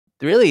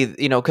really,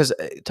 because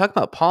talking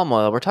about palm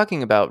oil, we're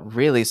talking about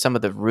really some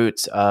of the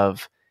roots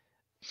of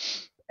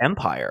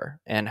empire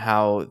and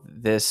how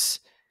this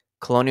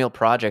colonial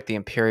project, the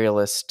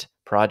imperialist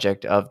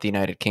project of the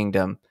United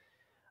Kingdom,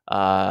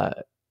 uh,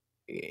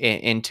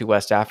 into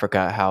West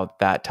Africa, how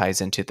that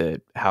ties into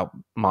how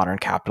modern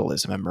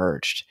capitalism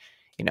emerged.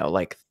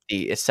 Like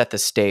it set the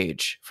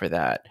stage for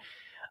that.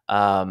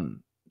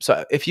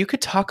 So if you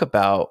could talk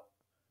about,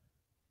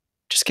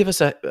 just give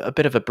us a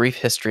bit of a brief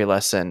history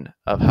lesson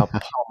of how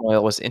palm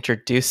oil was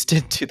introduced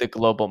into the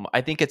global.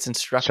 I think it's Sure.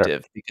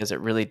 instructive because it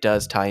really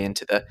does tie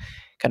into the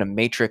kind of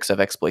matrix of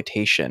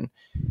exploitation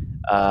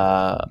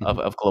Mhm.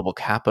 of global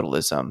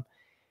capitalism,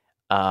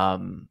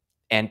 um,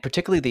 and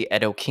particularly the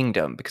Edo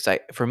Kingdom. Because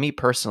for me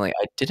personally,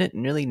 I didn't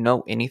really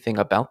know anything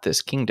about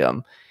this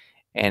kingdom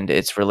and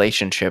its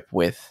relationship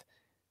with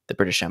the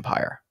British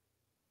Empire.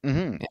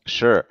 Yeah.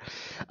 Sure.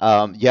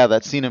 Yeah,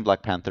 that scene in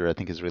Black Panther I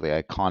think is really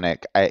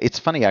iconic. It's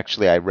funny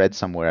actually. I read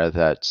somewhere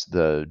that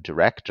the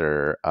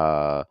director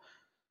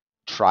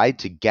tried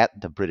to get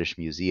the British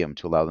Museum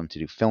to allow them to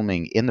do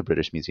filming in the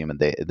British Museum, and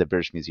the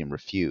British Museum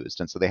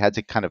refused. And so they had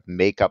to kind of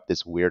make up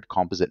this weird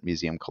composite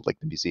museum called like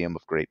the Museum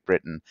of Great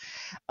Britain.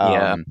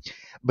 Yeah. Um,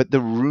 but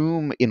the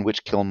room in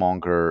which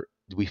Killmonger,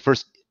 we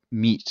first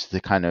meet the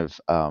kind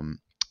of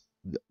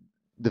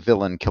the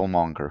villain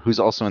Killmonger, who's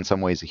also in some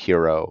ways a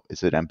hero,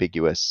 is an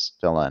ambiguous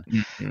villain,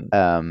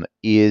 Mhm.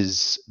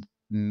 is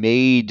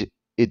made.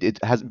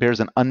 It has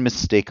bears an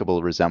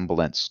unmistakable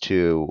resemblance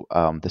to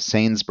the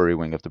Sainsbury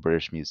wing of the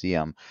British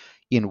Museum,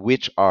 in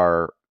which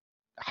are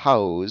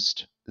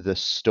housed the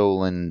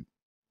stolen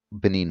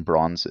Benin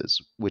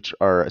bronzes, which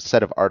are a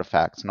set of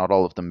artifacts, not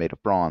all of them made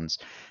of bronze,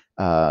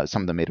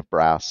 some of them made of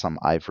brass, some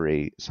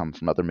ivory, some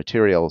from other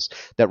materials,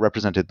 that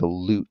represented the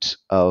loot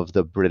of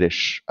the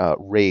British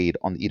raid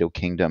on the Edo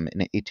Kingdom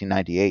in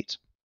 1898.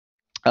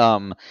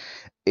 Um,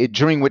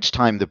 During which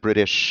time the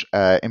British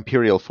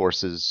imperial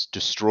forces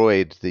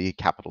destroyed the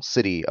capital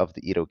city of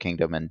the Edo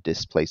Kingdom and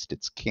displaced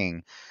its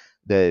king.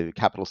 The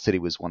capital city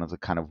was one of the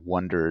kind of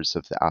wonders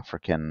of the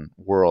African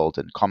world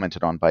and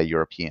commented on by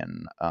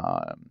European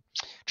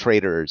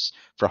traders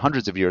for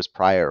hundreds of years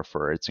prior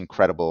for its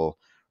incredible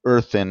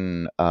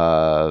earthen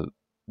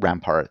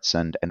ramparts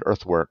and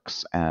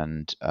earthworks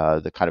and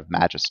the kind of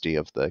majesty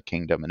of the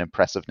kingdom and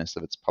impressiveness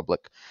of its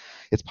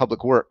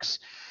public works.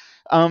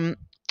 Um,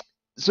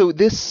 so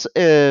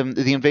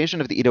the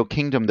invasion of the Edo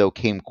Kingdom though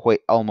came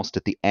quite almost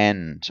at the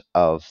end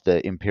of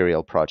the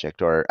imperial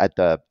project, or at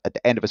the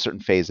end of a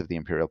certain phase of the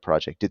imperial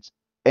project.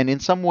 And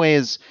in some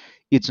ways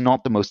it's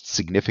not the most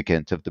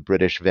significant of the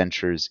British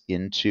ventures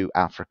into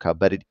Africa,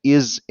 but it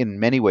is in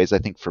many ways, I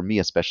think for me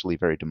especially,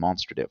 very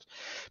demonstrative,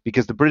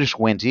 because the British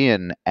went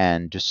in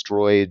and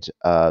destroyed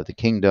the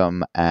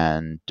kingdom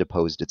and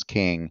deposed its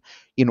king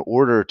in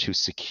order to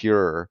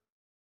secure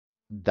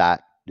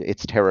that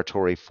its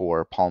territory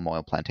for palm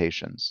oil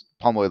plantations.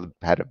 Palm oil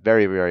had a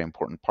very, very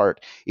important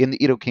part in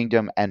the Edo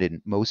Kingdom and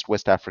in most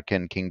West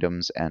African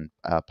kingdoms and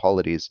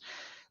polities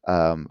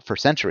for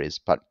centuries.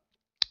 But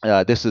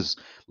this is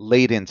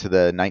late into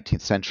the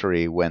 19th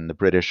century when the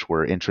British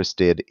were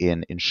interested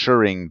in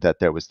ensuring that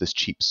there was this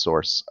cheap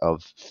source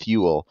of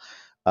fuel,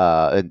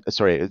 a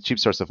cheap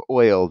source of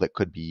oil that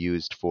could be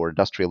used for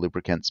industrial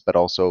lubricants, but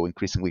also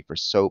increasingly for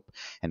soap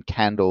and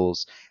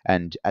candles.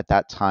 And at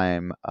that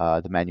time,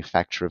 the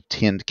manufacture of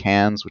tinned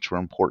cans, which were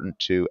important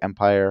to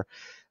empire,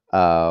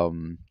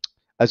 um,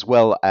 as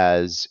well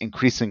as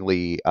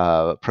increasingly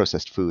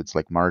processed foods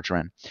like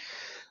margarine.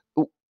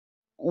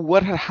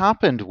 What had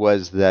happened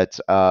was that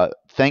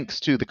thanks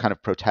to the kind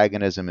of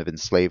protagonism of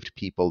enslaved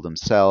people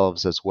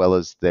themselves, as well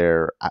as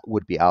their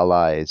would-be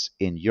allies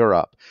in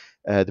Europe,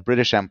 the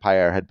British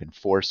Empire had been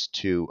forced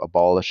to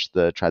abolish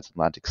the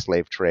transatlantic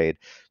slave trade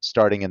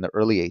starting in the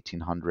early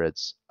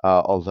 1800s,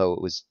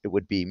 although it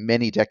would be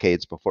many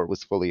decades before it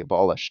was fully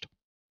abolished.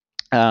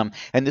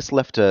 And this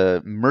left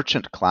a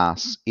merchant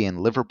class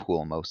in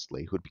Liverpool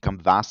mostly, who had become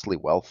vastly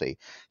wealthy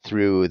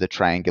through the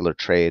triangular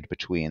trade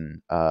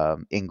between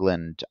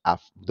England,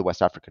 the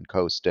West African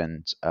coast,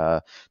 and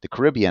the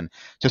Caribbean,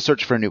 to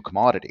search for a new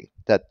commodity.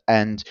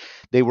 And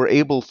they were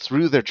able,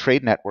 through their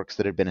trade networks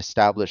that had been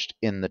established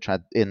in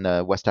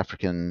the West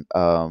African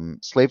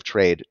slave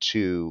trade,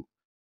 to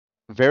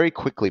very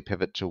quickly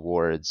pivot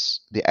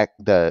towards the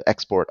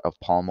export of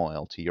palm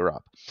oil to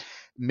Europe,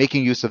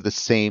 making use of the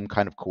same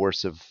kind of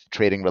coercive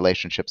trading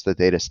relationships that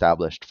they'd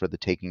established for the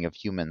taking of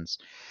humans.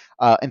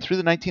 And through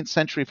the 19th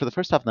century, for the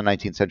first half of the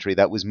 19th century,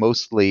 that was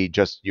mostly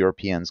just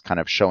Europeans kind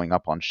of showing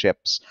up on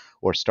ships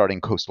or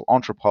starting coastal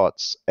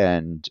entrepots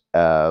and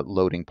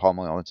loading palm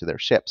oil into their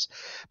ships.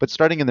 But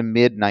starting in the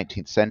mid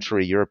 19th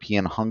century,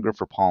 European hunger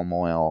for palm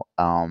oil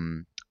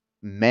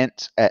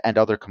and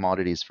other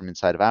commodities from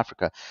inside of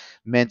Africa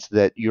meant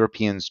that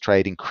Europeans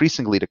tried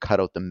increasingly to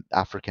cut out the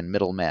African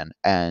middlemen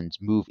and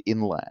move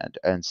inland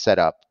and set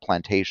up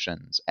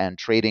plantations and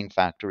trading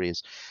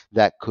factories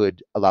that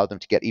could allow them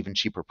to get even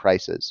cheaper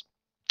prices.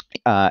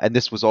 And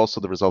this was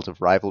also the result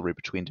of rivalry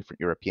between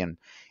different European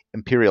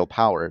imperial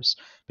powers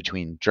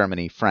between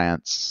Germany,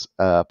 France,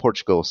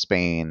 Portugal,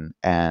 Spain,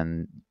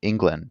 and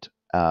England.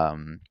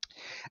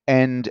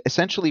 And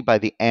essentially, by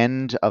the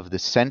end of the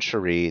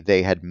century,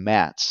 they had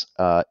met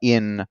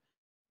in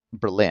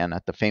Berlin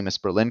at the famous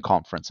Berlin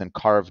Conference and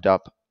carved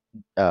up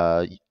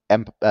uh,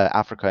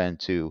 Africa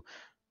into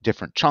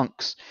different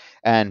chunks,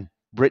 and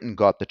Britain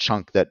got the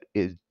chunk that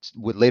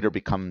would later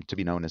become to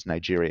be known as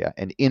Nigeria.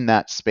 And in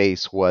that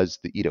space was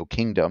the Edo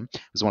Kingdom.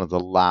 It was one of the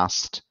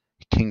last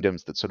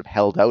kingdoms that sort of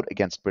held out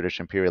against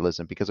British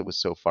imperialism because it was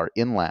so far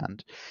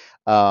inland.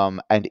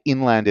 And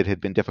inland, it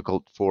had been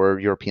difficult for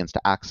Europeans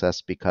to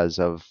access because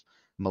of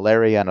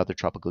malaria and other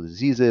tropical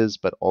diseases,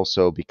 but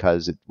also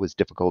because it was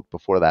difficult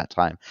before that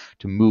time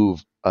to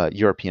move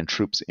European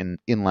troops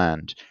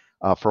inland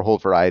for a whole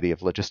variety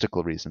of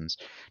logistical reasons.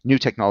 New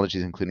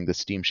technologies, including the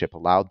steamship,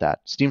 allowed that.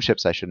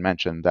 Steamships, I should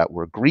mention, that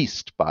were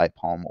greased by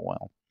palm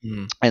oil.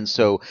 Mm. And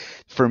so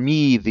for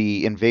me,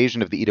 the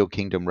invasion of the Edo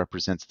Kingdom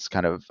represents this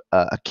kind of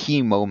a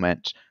key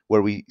moment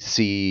where we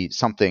see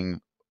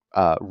something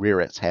rear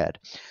its head.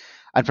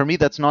 And for me,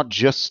 that's not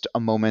just a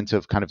moment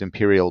of kind of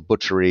imperial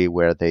butchery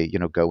where they,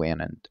 go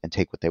in and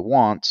take what they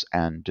want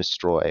and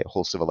destroy a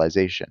whole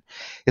civilization.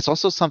 It's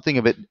also something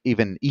of it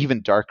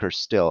even darker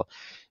still.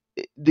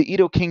 The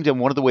Edo Kingdom,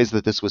 one of the ways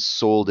that this was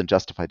sold and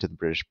justified to the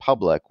British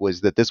public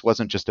was that this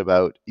wasn't just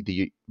about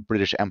the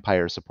British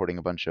Empire supporting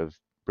a bunch of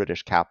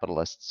British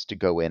capitalists to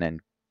go in and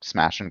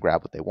smash and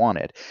grab what they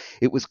wanted.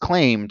 It was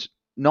claimed,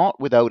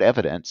 not without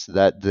evidence,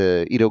 that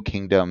the Edo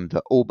Kingdom,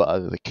 the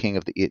Oba, the king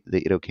of the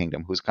Edo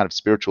Kingdom, who was kind of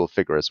spiritual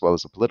figure as well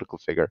as a political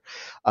figure,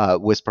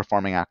 was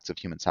performing acts of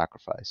human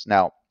sacrifice.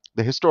 Now,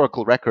 the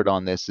historical record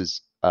on this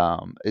is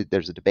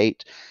there's a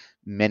debate.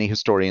 Many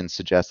historians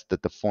suggest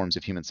that the forms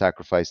of human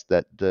sacrifice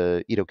that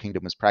the Edo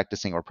Kingdom was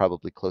practicing are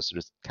probably closer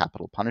to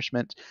capital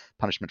punishment,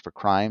 punishment for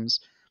crimes.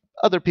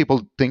 Other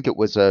people think it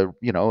was a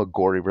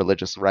gory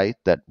religious rite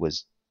that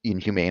was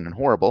inhumane and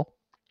horrible.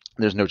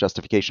 There's no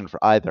justification for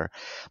either.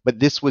 But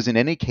this was, in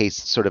any case,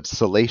 sort of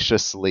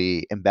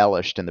salaciously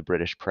embellished in the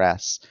British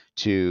press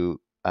to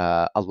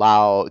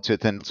allow to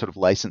then sort of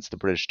license the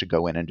British to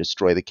go in and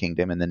destroy the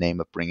kingdom in the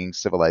name of bringing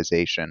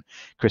civilization,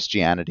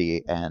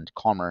 Christianity, and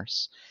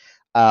commerce.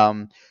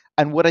 Um,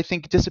 and what I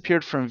think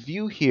disappeared from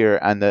view here,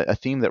 and a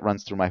theme that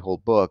runs through my whole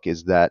book,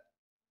 is that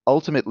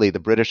ultimately the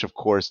British, of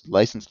course,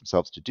 licensed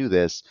themselves to do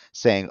this,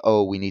 saying,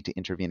 oh, we need to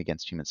intervene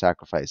against human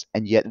sacrifice.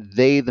 And yet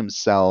they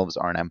themselves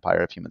are an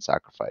empire of human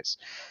sacrifice.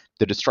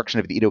 The destruction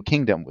of the Edo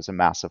Kingdom was a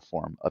massive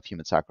form of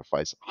human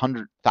sacrifice.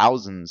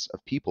 Thousands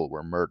of people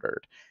were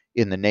murdered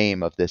in the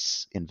name of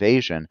this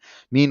invasion.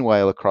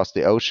 Meanwhile, across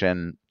the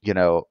ocean,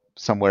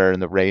 somewhere in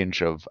the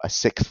range of a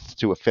sixth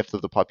to a fifth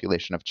of the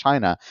population of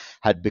China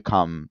had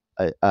become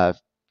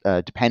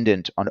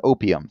dependent on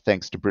opium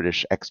thanks to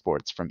British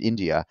exports from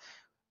India,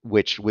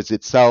 which was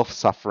itself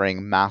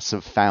suffering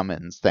massive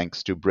famines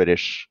thanks to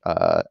British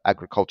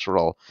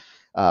agricultural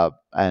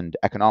and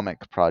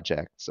economic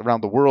projects.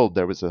 Around the world,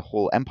 there was a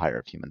whole empire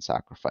of human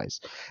sacrifice.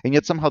 And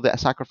yet, somehow, the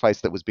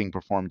sacrifice that was being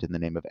performed in the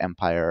name of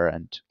empire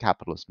and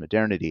capitalist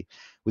modernity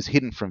was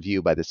hidden from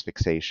view by this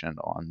fixation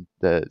on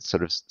the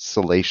sort of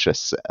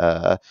salacious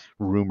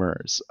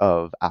rumors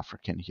of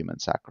African human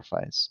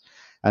sacrifice.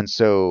 And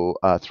so,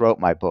 throughout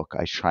my book,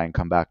 I try and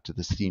come back to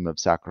this theme of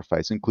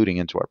sacrifice, including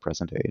into our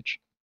present age.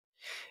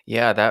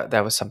 Yeah,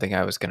 that was something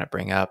I was going to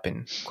bring up,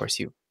 and of course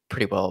you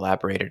pretty well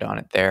elaborated on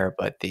it there.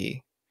 But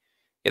the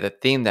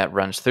theme that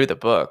runs through the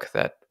book,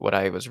 that what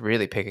I was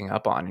really picking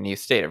up on, and you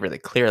state it really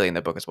clearly in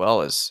the book as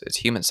well, is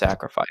human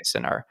sacrifice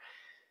and our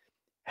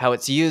how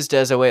it's used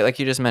as a way, like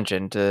you just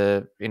mentioned,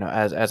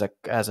 as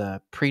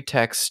a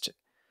pretext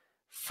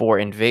for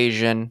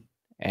invasion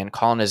and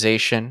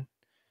colonization.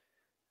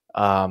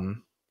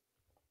 Um,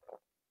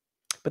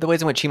 but the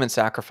ways in which human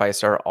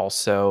sacrifice are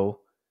also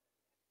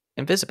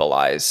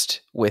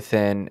invisibilized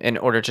within in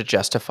order to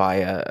justify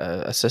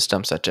a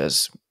system such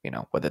as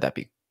whether that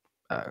be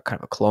kind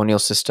of a colonial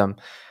system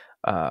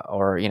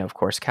or of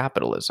course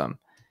capitalism.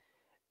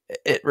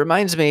 It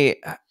reminds me,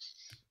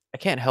 I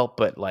can't help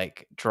but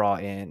like draw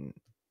in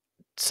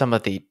some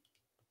of the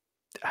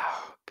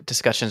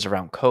discussions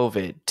around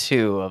COVID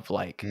too, of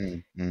like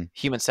Mm-hmm.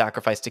 human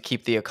sacrifice to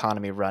keep the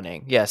economy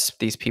running. Yes,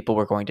 these people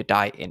were going to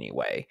die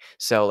anyway,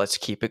 so let's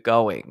keep it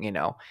going.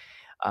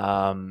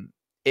 Um,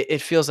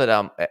 it feels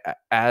that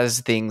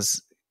as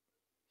things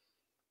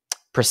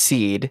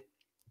proceed,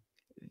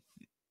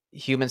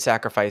 human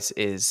sacrifice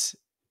is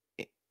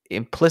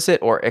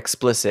implicit or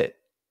explicit,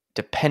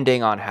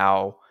 depending on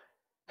how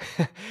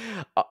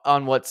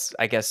on what's,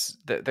 I guess,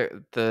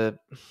 the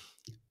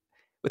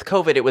with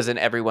COVID, it was in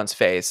everyone's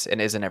face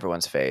and is in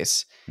everyone's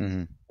face.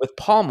 Mm-hmm. With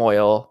palm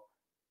oil,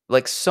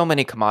 like so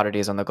many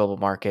commodities on the global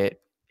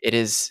market, it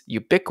is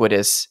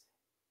ubiquitous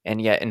and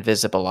yet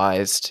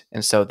invisibilized.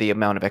 And so the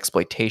amount of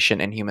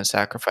exploitation and human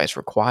sacrifice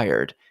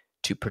required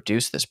to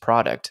produce this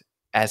product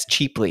as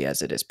cheaply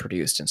as it is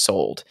produced and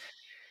sold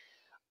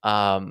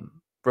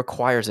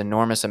requires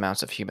enormous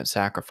amounts of human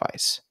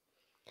sacrifice.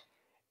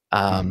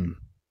 Mm-hmm. Um,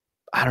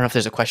 I don't know if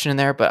there's a question in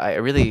there, but I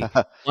really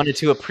wanted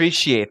to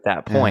appreciate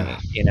that Yeah. point.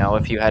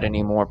 If you had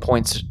any more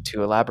points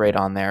to elaborate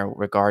on there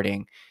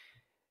regarding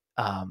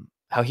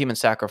how human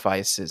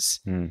sacrifice is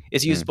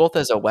used Mm. both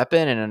as a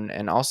weapon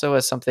and also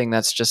as something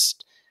that's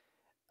just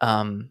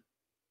um,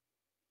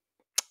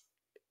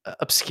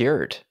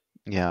 obscured.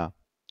 Yeah.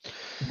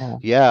 Yeah.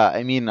 Yeah,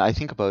 I mean, I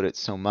think about it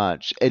so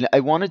much. And I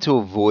wanted to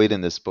avoid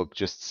in this book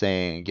just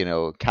saying,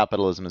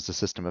 capitalism is a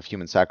system of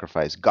human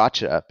sacrifice.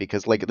 Gotcha.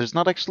 Because, like, there's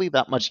not actually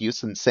that much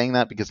use in saying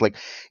that because, like,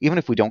 even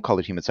if we don't call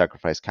it human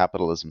sacrifice,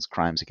 capitalism's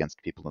crimes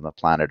against people on the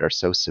planet are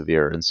so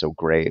severe and so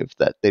grave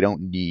that they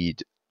don't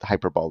need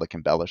hyperbolic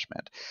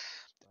embellishment.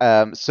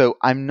 So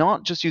I'm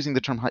not just using the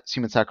term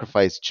human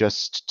sacrifice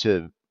just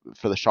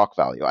for the shock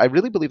value. I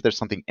really believe there's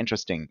something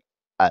interesting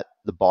at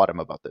the bottom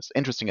about this,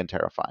 interesting and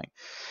terrifying.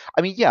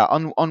 I mean, yeah,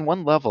 on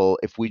one level,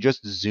 if we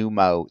just zoom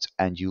out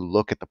and you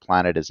look at the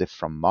planet as if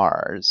from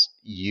Mars,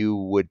 you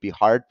would be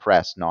hard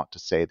pressed not to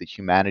say that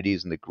humanity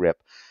is in the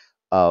grip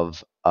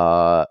of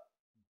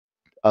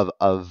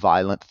of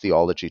violent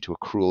theology to a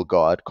cruel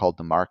god called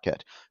the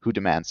market, who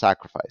demands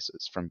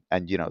sacrifices from,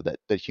 and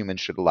that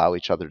humans should allow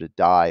each other to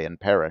die and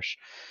perish.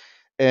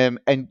 And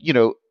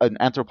an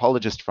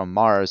anthropologist from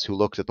Mars who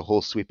looked at the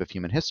whole sweep of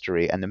human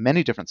history and the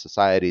many different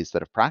societies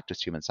that have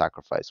practiced human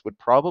sacrifice would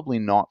probably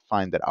not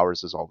find that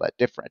ours is all that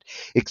different,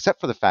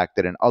 except for the fact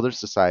that in other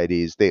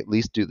societies they at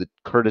least do the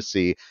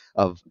courtesy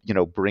of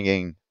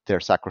bringing their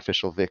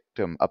sacrificial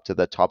victim up to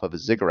the top of a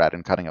ziggurat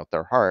and cutting out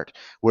their heart,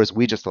 whereas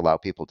we just allow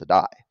people to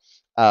die.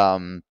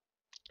 Um,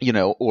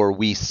 or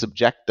we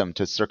subject them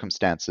to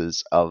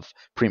circumstances of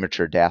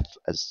premature death,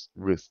 as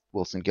Ruth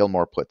Wilson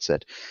Gilmore puts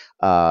it,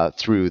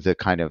 through the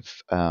kind of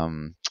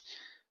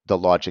the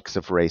logics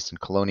of race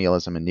and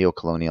colonialism and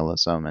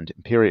neocolonialism and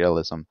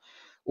imperialism.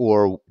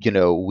 Or,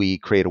 we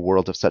create a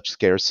world of such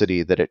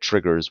scarcity that it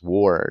triggers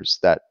wars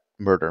that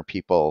murder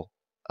people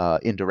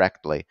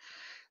indirectly.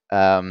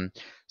 Um,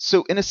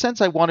 so in a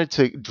sense, I wanted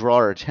to draw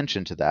our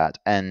attention to that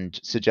and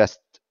suggest,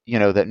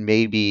 that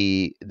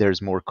maybe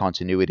there's more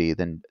continuity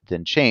than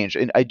change.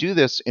 And I do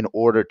this in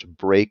order to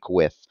break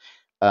with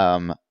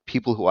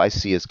people who I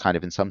see as kind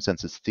of, in some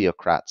senses,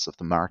 theocrats of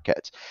the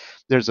market.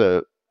 There's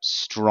a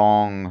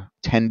strong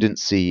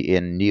tendency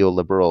in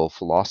neoliberal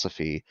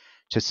philosophy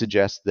to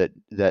suggest that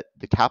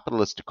the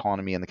capitalist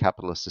economy and the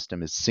capitalist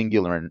system is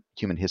singular in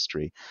human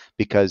history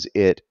because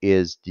it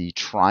is the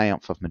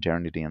triumph of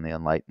modernity and the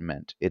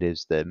Enlightenment. It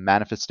is the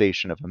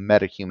manifestation of a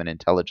metahuman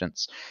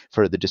intelligence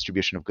for the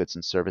distribution of goods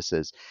and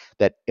services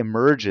that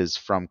emerges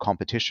from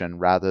competition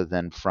rather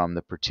than from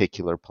the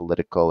particular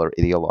political or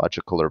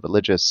ideological or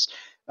religious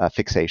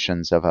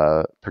fixations of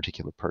a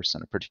particular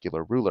person, a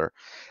particular ruler.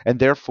 And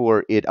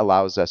therefore, it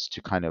allows us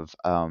to kind of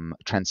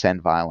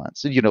transcend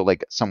violence. And,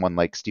 like someone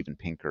like Steven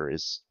Pinker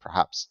is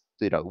perhaps,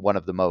 one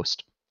of the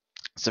most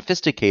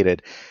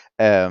sophisticated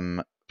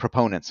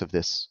proponents of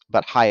this.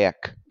 But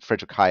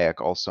Friedrich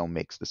Hayek also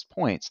makes this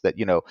point that,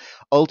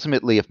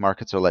 ultimately, if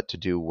markets are let to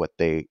do what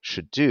they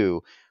should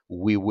do,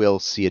 we will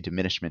see a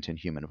diminishment in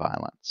human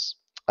violence.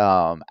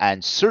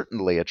 And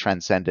certainly a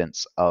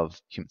transcendence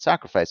of human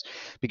sacrifice,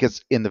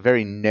 because in the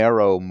very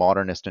narrow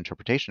modernist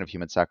interpretation of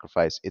human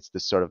sacrifice, it's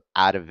this sort of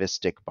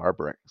atavistic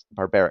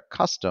barbaric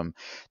custom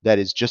that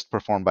is just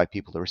performed by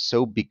people who are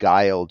so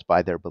beguiled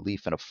by their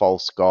belief in a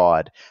false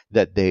god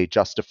that they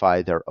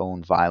justify their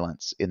own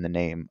violence in the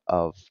name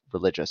of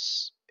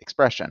religious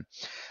expression.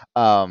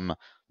 Um,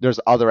 there's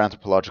other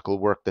anthropological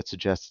work that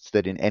suggests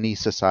that in any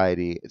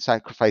society,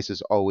 sacrifice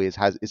is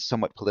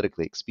somewhat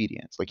politically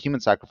expedient. Like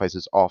human sacrifice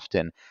is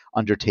often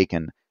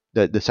undertaken.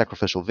 The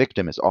sacrificial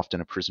victim is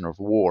often a prisoner of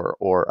war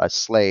or a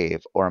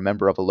slave or a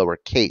member of a lower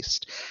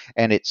caste.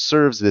 And it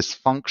serves this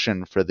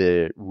function for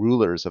the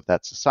rulers of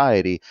that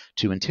society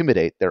to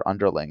intimidate their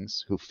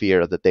underlings who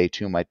fear that they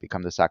too might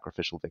become the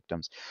sacrificial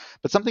victims.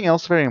 But something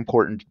else very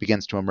important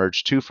begins to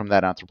emerge too from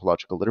that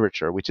anthropological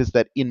literature, which is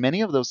that in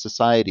many of those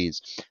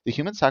societies, the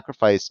human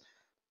sacrifice,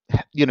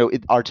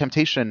 our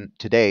temptation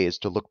today is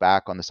to look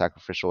back on the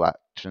sacrificial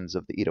actions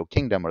of the Edo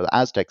kingdom or the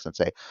Aztecs and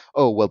say,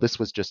 oh, well, this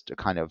was just a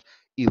kind of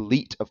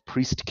elite of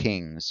priest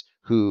kings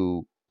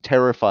who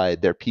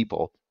terrified their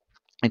people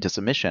into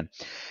submission.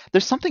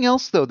 There's something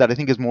else, though, that I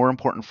think is more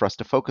important for us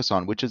to focus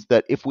on, which is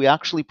that if we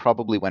actually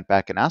probably went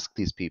back and asked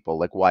these people,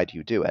 like, why do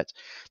you do it?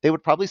 They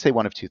would probably say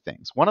one of two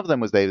things. One of them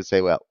was they would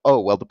say,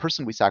 well, the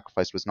person we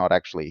sacrificed was not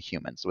actually a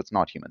human, so it's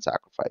not human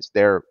sacrifice.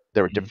 They're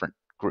a different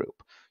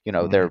group.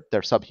 Mm-hmm.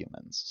 They're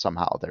subhumans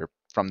somehow. They're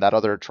from that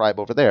other tribe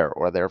over there,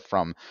 or they're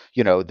from,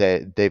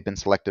 they've been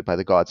selected by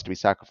the gods to be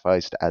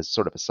sacrificed as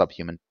sort of a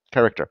subhuman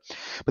character.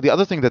 But the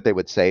other thing that they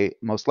would say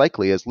most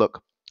likely is,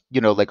 look,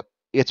 like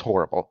it's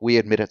horrible. We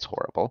admit it's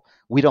horrible.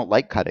 We don't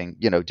like cutting,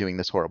 doing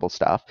this horrible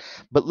stuff.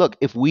 But look,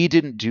 if we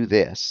didn't do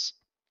this,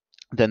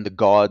 then the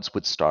gods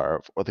would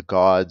starve or the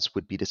gods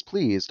would be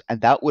displeased, and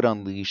that would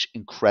unleash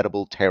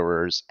incredible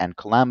terrors and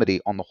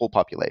calamity on the whole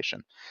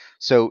population.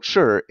 So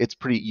sure, it's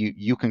pretty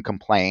you can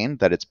complain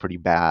that it's pretty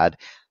bad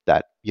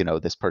that,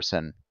 this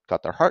person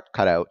got their heart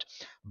cut out,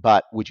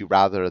 But would you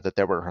rather that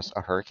there were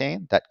a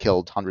hurricane that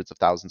killed hundreds of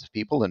thousands of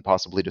people and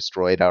possibly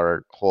destroyed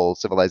our whole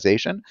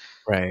civilization?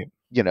 Right.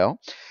 You know?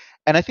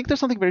 And I think there's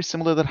something very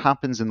similar that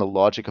happens in the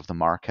logic of the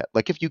market.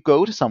 Like if you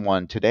go to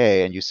someone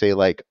today and you say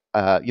like,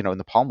 in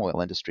the palm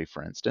oil industry,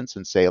 for instance,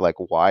 and say like,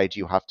 why do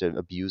you have to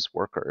abuse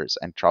workers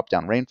and chop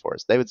down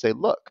rainforests? They would say,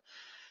 look,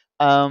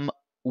 um,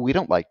 we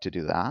don't like to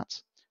do that.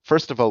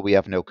 First of all, we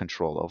have no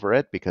control over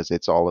it because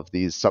it's all of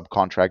these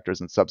subcontractors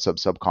and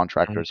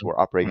subcontractors who Mhm. are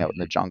operating out in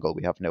the Mhm. jungle.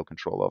 We have no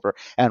control over.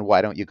 And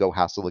why don't you go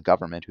hassle the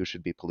government who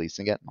should be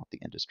policing it, not the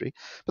industry?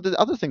 But the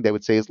other thing they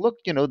would say is, look,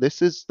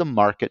 this is the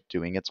market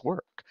doing its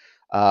work.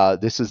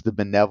 This is the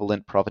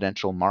benevolent,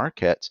 providential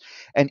market.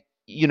 And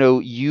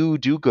you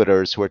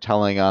do-gooders who are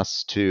telling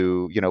us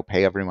to,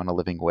 pay everyone a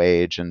living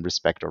wage and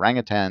respect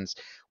orangutans,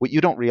 what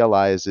you don't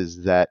realize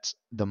is that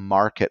the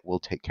market will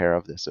take care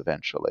of this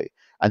eventually,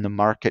 and the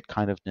market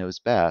kind of knows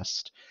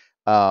best.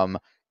 Um,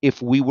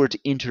 if we were to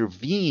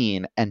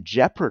intervene and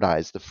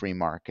jeopardize the free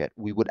market,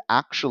 we would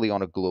actually,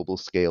 on a global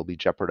scale, be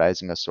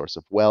jeopardizing a source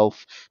of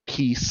wealth,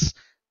 peace,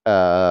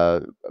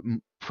 uh,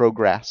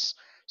 progress.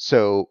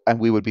 So, and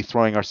we would be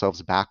throwing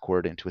ourselves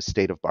backward into a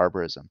state of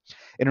barbarism.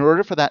 And in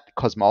order for that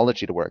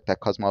cosmology to work, that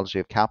cosmology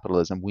of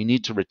capitalism, we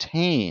need to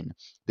retain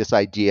this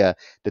idea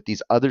that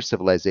these other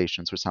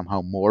civilizations were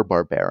somehow more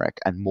barbaric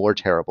and more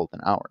terrible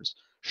than ours.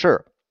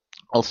 Sure,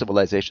 all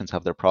civilizations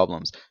have their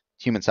problems.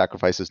 Human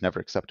sacrifice is never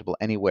acceptable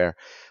anywhere.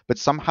 But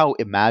somehow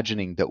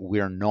imagining that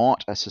we're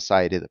not a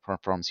society that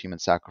performs human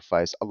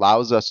sacrifice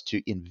allows us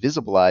to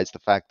invisibilize the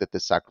fact that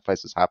this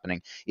sacrifice is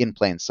happening in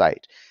plain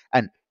sight.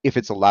 And if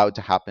it's allowed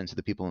to happen to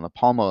the people in the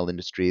palm oil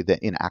industry that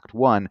in Act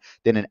 1,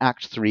 then in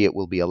Act 3 it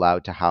will be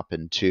allowed to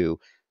happen to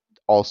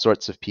all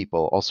sorts of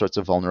people, all sorts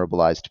of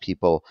vulnerabilized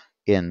people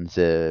in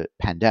the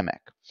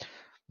pandemic.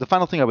 The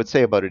final thing I would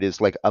say about it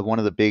is like one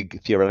of the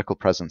big theoretical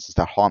presences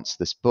that haunts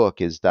this book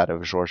is that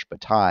of Georges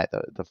Bataille,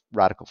 the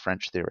radical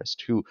French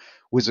theorist, who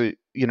was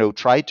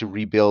tried to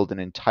rebuild an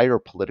entire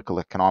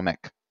political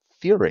economic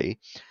theory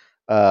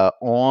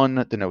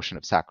on the notion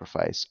of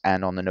sacrifice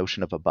and on the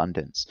notion of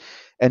abundance.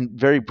 And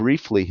very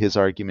briefly, his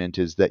argument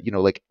is that,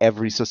 like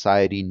every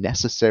society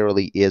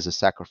necessarily is a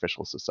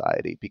sacrificial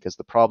society because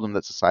the problem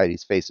that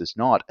societies face is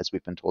not, as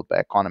we've been told by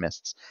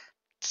economists,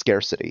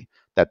 scarcity,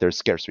 that there's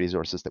scarce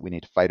resources that we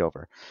need to fight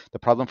over. The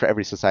problem for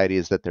every society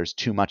is that there's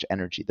too much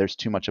energy, there's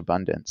too much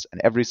abundance,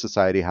 and every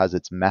society has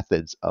its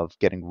methods of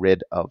getting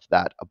rid of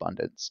that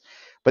abundance.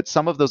 But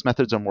some of those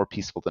methods are more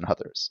peaceful than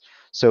others.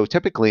 So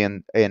typically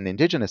in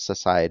indigenous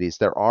societies,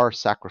 there are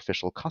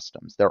sacrificial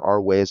customs. There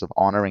are ways of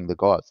honoring the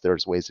gods.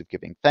 There's ways of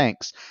giving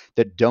thanks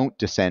that don't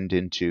descend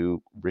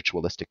into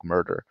ritualistic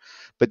murder.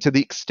 But to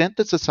the extent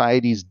that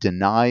societies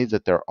deny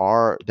that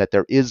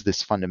there is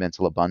this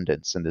fundamental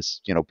abundance in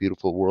this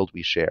beautiful world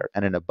we share,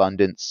 and an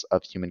abundance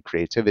of human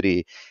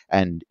creativity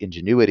and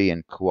ingenuity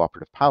and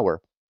cooperative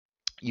power,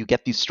 you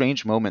get these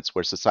strange moments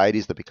where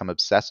societies that become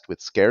obsessed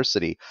with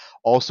scarcity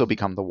also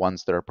become the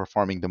ones that are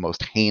performing the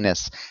most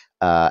heinous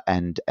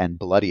and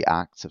bloody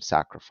acts of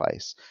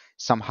sacrifice.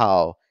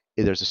 Somehow,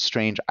 there's a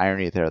strange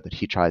irony there that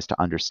he tries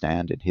to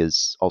understand in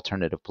his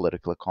alternative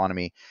political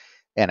economy,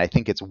 and I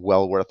think it's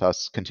well worth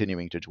us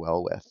continuing to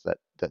dwell with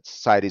that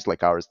societies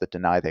like ours that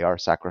deny they are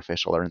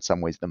sacrificial are in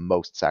some ways the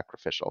most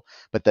sacrificial,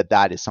 but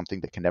that is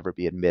something that can never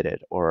be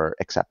admitted or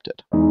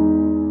accepted.